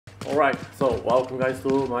Alright, so welcome guys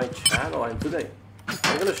to my channel, and today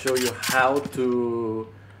I'm gonna show you how to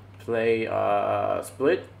play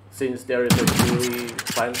Split. Since there is a newly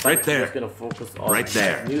planned site, Right there. I'm just gonna focus on Right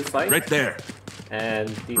there. new site. Right there. And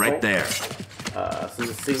default. Right there.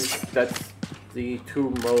 Since that's the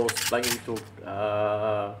two most likely to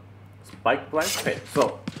spike blank. Okay,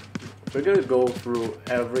 so we're gonna go through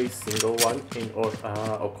every single one in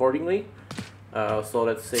accordingly. So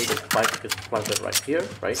let's say the spike is planted right here,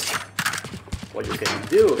 right? What you can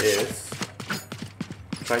do is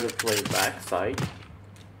try to play backside,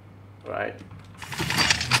 right?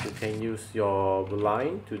 You can use your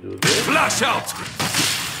blind to do this. Flash out!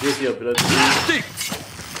 Use your ability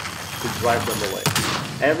to drive them away.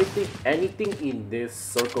 Anything in this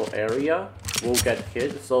circle area will get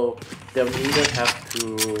hit, so they'll either have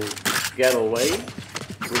to get away,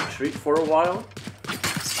 retreat for a while,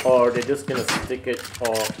 or they're just gonna stick it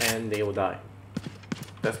and they will die.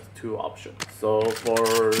 That's the two options. So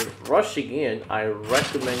for rushing in, I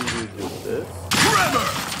recommend you do this. Trevor!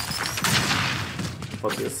 For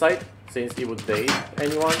this side, since it would bait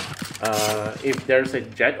anyone. If there's a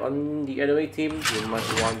jet on the enemy team, you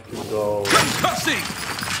might want to go, let's say,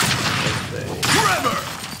 Trevor!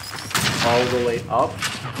 all the way up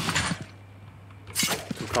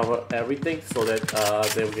to cover everything so that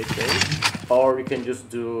they will get bait. Or you can just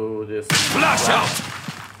do this Flash out!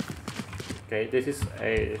 Okay, this is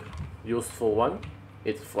a useful one.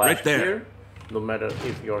 It's flashed Right there. here. No matter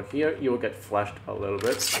if you're here, you will get flashed a little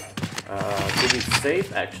bit. To be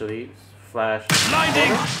safe, actually, flash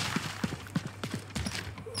Blinding!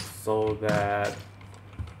 so that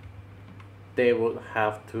they would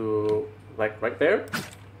have to, like right there,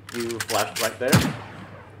 you flash right there,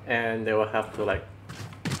 and they will have to like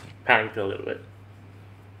panic a little bit.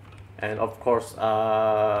 And of course,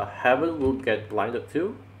 Heaven will get blinded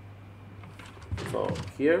too. So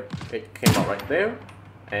here, it came out right there,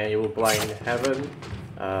 and you will blind Heaven.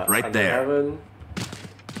 Right under there. Heaven.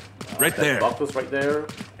 Right there. Doctor's right there,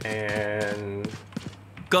 and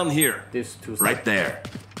Gun here. these two sides. Right there.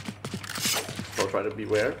 So try to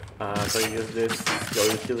beware. So you use this your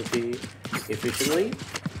utility efficiently,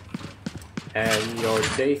 and your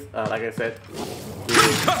days, like I said, do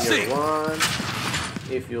tier 1.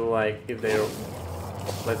 If you like, if they're,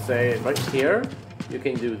 let's say right here, you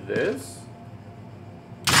can do this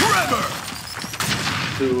Trevor!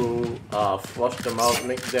 to flush them out,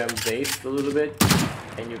 make them dazed a little bit,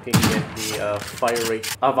 and you can get the fire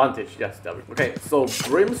rate advantage. Yes, there we go. Okay, so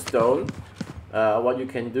Brimstone, what you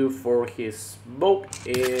can do for his smoke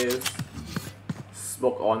is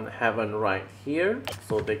smoke on Heaven right here,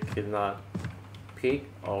 so they cannot peek,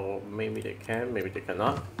 or maybe they can, maybe they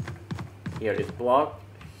cannot. Here is blocked,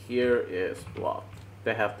 here is blocked.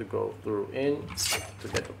 They have to go through in to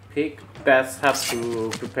get a peek. Bats have to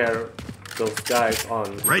prepare those guys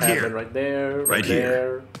on Right Heaven here. right there, Right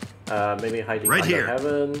here. there. Maybe hiding Right under here.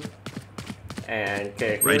 Heaven. And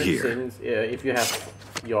okay, Right here. since if you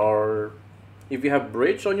have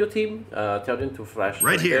bridge on your team, tell them to flash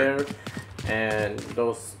Right here. there. And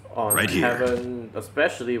those on Right here. Heaven,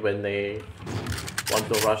 especially when they want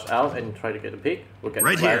to rush out and try to get a pick, will get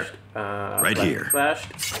Right here. flashed. Right here. Flashed.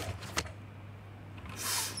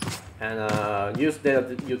 And use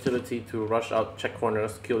their utility to rush out, check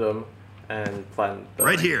corners, kill them, and plant the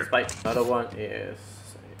Right here. spike. Another one is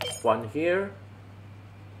one here,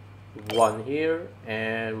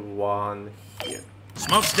 and one here.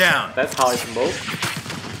 Smoke's down. That's how it's moved.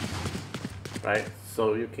 Right?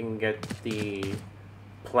 So you can get the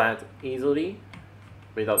plant easily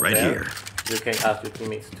without Right there. here. You can ask your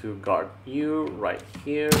teammates to guard you right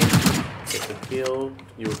here. Get the kill.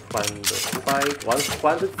 You plant the spike. Once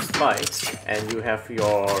planted the spike, and you have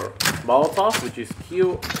your Molotov, which is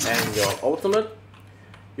Q, and your ultimate,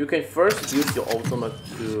 you can first use your ultimate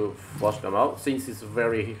to flush them out. Since it's a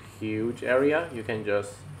very huge area, you can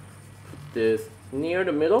just put this near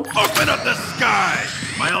the middle. Open up the sky!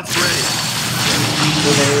 My ult's ready.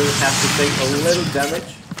 So they have to take a little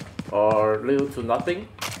damage, or little to nothing.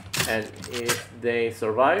 And if they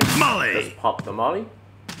survive, Molly! just pop the molly.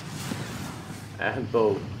 And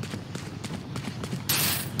boom.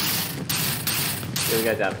 You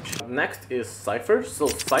get damage. Next is Cypher. So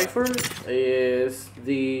Cypher is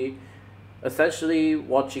the essentially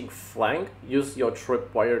watching flank. Use your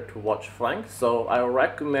tripwire to watch flank. So I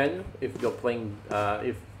recommend if you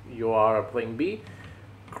are playing B,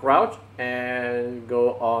 crouch and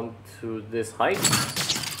go on to this height,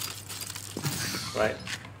 right?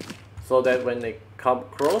 So that when they come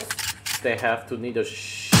across, they have to neither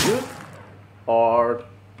shoot or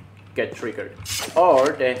get triggered,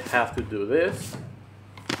 or they have to do this,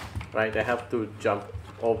 right? They have to jump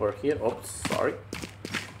over here. Oops, sorry.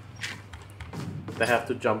 They have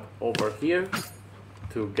to jump over here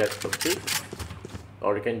to get the peak,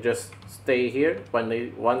 or you can just stay here.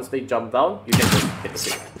 Once they jump down, you can just hit the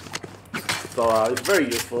peak. So it's very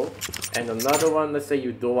useful. And another one, let's say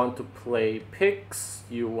you don't want to play picks,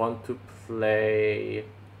 you want to play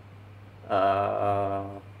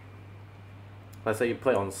let's say you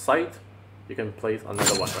play on site, you can place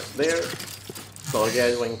another one right there. So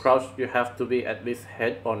again, when crouched, you have to be at least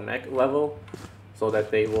head or neck level so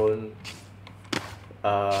that they won't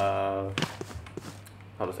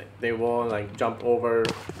they won't like jump over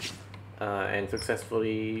and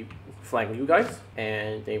successfully flank you guys,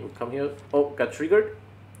 and they will come here. Oh, got triggered,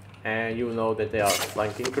 and you know that they are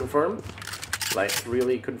flanking confirmed, like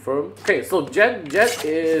really confirmed. Okay, so Jet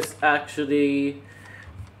is actually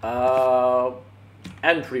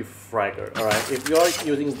entry fragger. Alright, if you're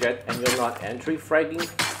using Jet and you're not entry fragging,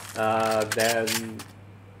 then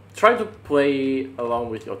try to play along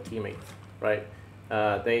with your teammates, right?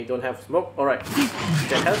 They don't have smoke. Alright,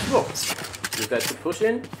 Jet has smoke. Use that to push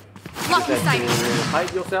in. Use that to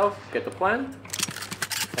hide yourself, get the plant,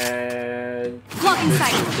 and go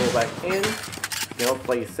back in. You know,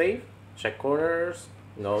 play safe, check corners.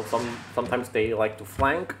 You know, sometimes they like to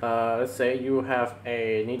flank. Let's say you have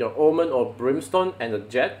neither Omen or Brimstone and a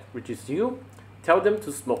Jet, which is you. Tell them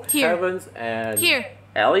to smoke Heavens and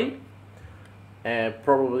Alley, and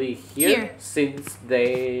probably here, since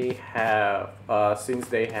they have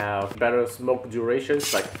better smoke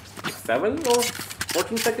durations, like 7 or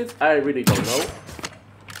 14 seconds. I really don't know.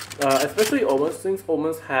 Especially Omens, since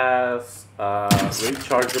Omens has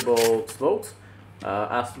rechargeable smokes.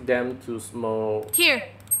 Ask them to smoke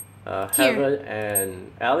Heaven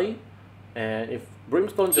and Alley, and if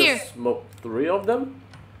Brimstone just smoke 3 of them,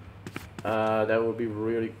 that would be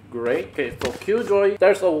really great. Okay, so Killjoy,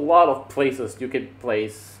 there's a lot of places you can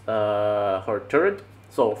place her turret.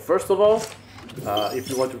 So first of all, if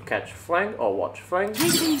you want to catch flank or watch flank,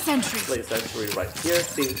 place sentry right here.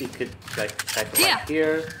 See if you could check right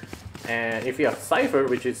here. And if you have Cypher,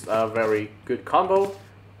 which is a very good combo,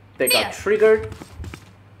 they got triggered,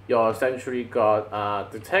 your sentry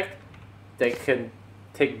got detect, they can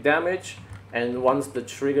take damage, and once the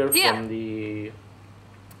trigger from the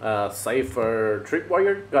Cypher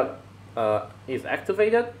Tripwire is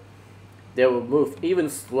activated, they will move even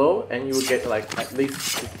slow, and you will get like at least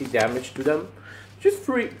 50 damage to them, just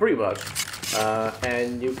pretty much.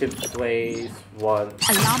 And you can place one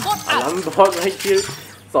alarm bot right here.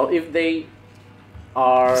 So if they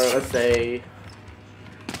are, let's say,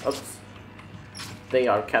 they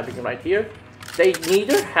are camping right here, they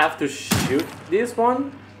neither have to shoot this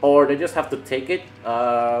one or they just have to take it,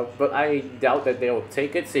 but I doubt that they will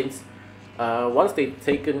take it, since once they've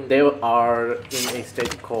taken, they are in a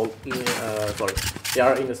state called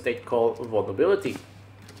vulnerability,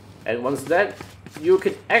 and once that, you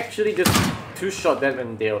can actually just 2-shot them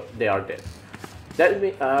and they are dead. That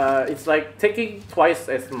means it's like taking twice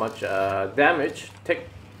as much damage, take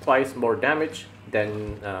twice more damage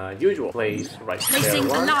than usual. Place right there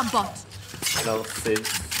one. You know, since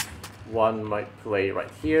one might play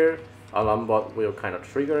right here, alarm bot will kind of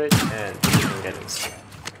trigger it, and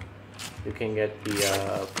you can get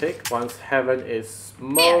the pick. Once Heaven is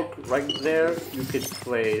smoked right there, you can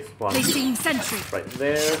place one right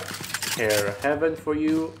there. Pair Heaven for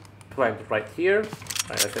you. Plant right here.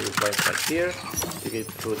 Right, let's say you plant right here. You can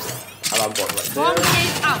put alarm bot right there,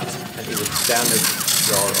 and it will damage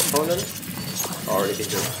your opponent. Or you can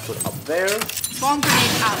just put up there, and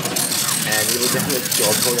you will damage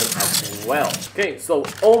your opponent as well. Okay, so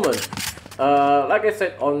Omen. Like I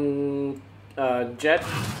said on Jet,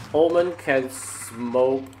 Omen can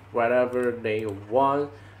smoke wherever they want.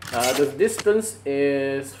 The distance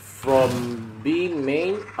is from B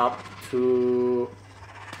main up to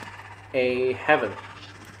A Heaven,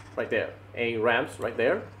 right there. A ramps right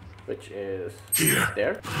there, which is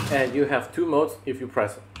there. And you have 2 modes. If you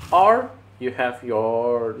press R, you have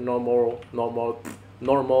your normal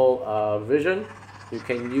vision. You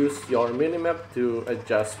can use your minimap to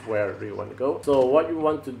adjust where you want to go. So what you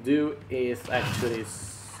want to do is actually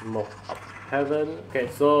smoke up Heaven. Okay,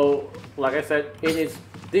 so like I said,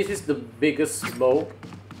 this is the biggest smoke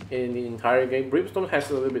in the entire game. Brimstone has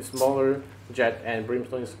a little bit smaller. Jet and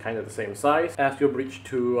Brimstone is kind of the same size. Ask your breach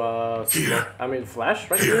to flash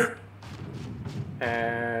right here,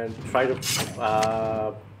 and try to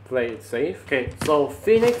play it safe. Okay, so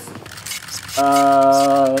Phoenix,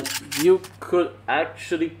 you could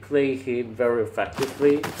actually play him very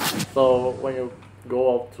effectively. So when you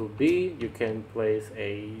go up to B, you can place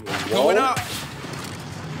a wall.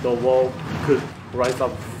 the wall could rise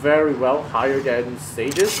up very well, higher than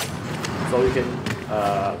Sage's, so you can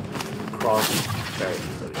cross very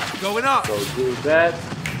easily. Going up. So do that,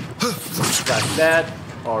 flash that,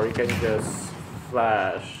 or you can just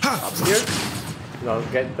flash up here. You know,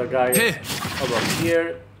 get the guy over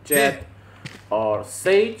here, Jet or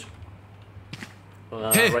Sage,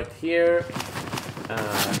 right here,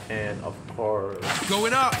 and of course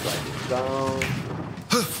going up. right down,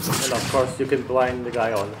 and of course you can blind the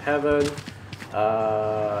guy on Heaven,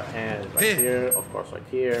 and right here, of course right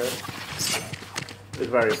here. It's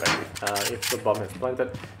very effective if the bomb is planted.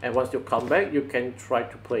 And once you come back, you can try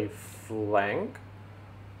to play flank.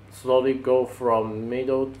 Slowly go from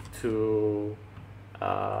middle to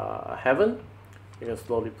Heaven. You can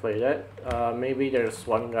slowly play that. Maybe there's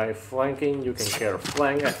one guy flanking. You can care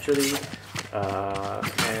flank actually,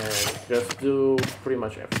 and just do pretty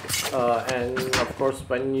much everything. And of course,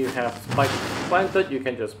 when you have spike planted, you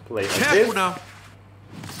can just play like this. Now.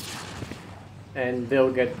 And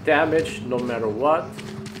they'll get damaged no matter what.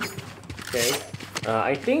 Okay,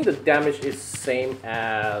 I think the damage is same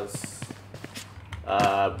as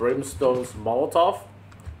Brimstone's Molotov,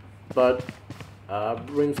 but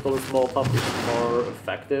Brimstone's Molotov is more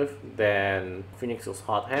effective than Phoenix's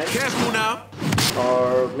Hot Hand. Careful now.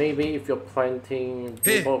 Or maybe if you're planting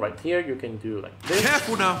people right here, you can do like this.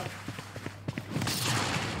 Careful now.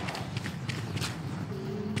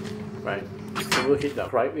 Right. So we'll hit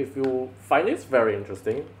that. Right. If you find this very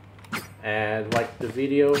interesting and like the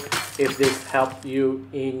video, if this helped you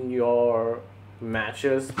in your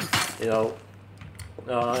matches, you know,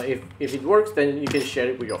 if it works, then you can share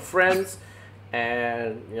it with your friends,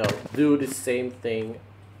 and you know, do the same thing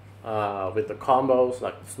with the combos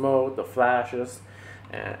like the smoke, the flashes,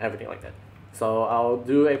 and everything like that. So I'll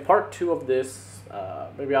do a part 2 of this.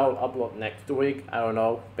 Maybe I'll upload next week. I don't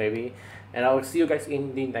know, maybe. And I'll see you guys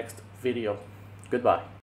in the next video. Goodbye.